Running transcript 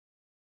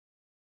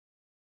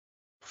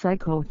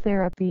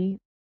Psychotherapy.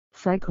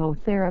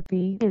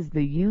 Psychotherapy is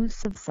the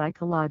use of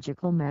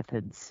psychological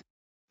methods,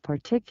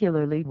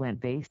 particularly when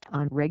based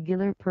on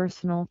regular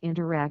personal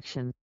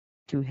interaction,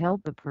 to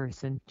help a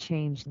person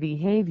change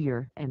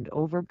behavior and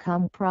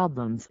overcome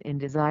problems in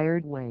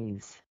desired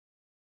ways.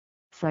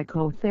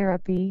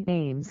 Psychotherapy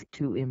aims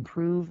to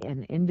improve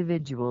an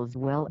individual's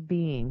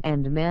well-being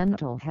and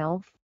mental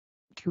health,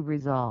 to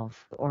resolve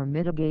or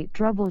mitigate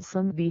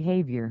troublesome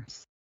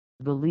behaviors,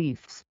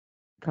 beliefs,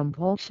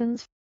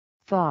 compulsions,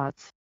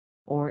 thoughts,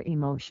 or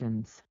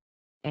emotions,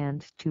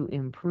 and to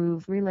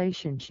improve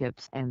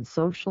relationships and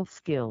social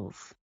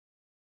skills.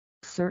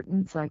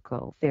 Certain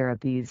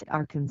psychotherapies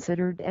are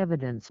considered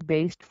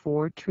evidence-based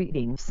for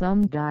treating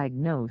some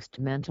diagnosed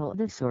mental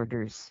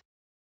disorders.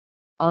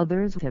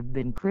 Others have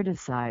been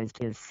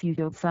criticized as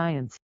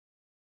pseudoscience.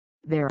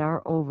 There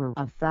are over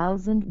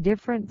 1,000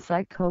 different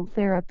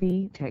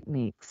psychotherapy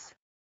techniques,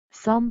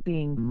 some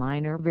being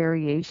minor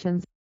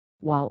variations,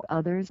 while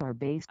others are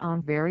based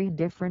on very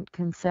different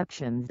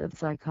conceptions of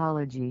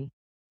psychology,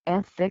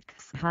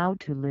 ethics, how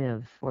to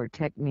live, or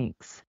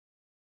techniques.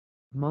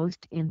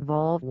 Most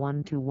involve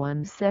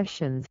one-to-one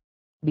sessions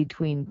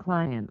between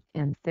client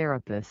and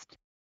therapist,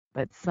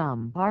 but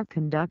some are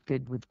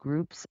conducted with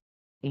groups,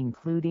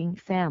 including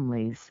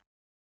families.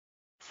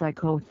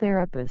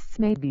 Psychotherapists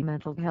may be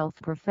mental health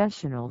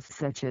professionals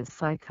such as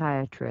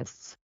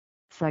psychiatrists,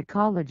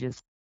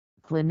 psychologists,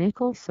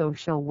 clinical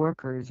social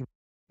workers,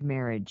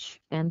 marriage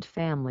and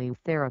family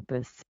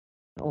therapists,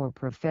 or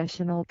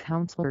professional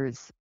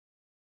counselors.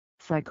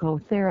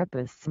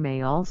 Psychotherapists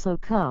may also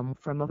come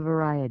from a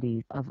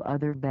variety of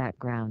other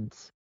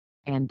backgrounds,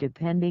 and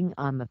depending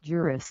on the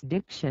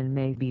jurisdiction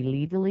may be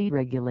legally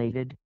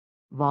regulated,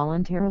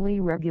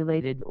 voluntarily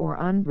regulated or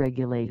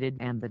unregulated,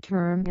 and the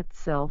term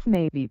itself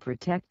may be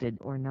protected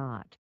or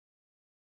not.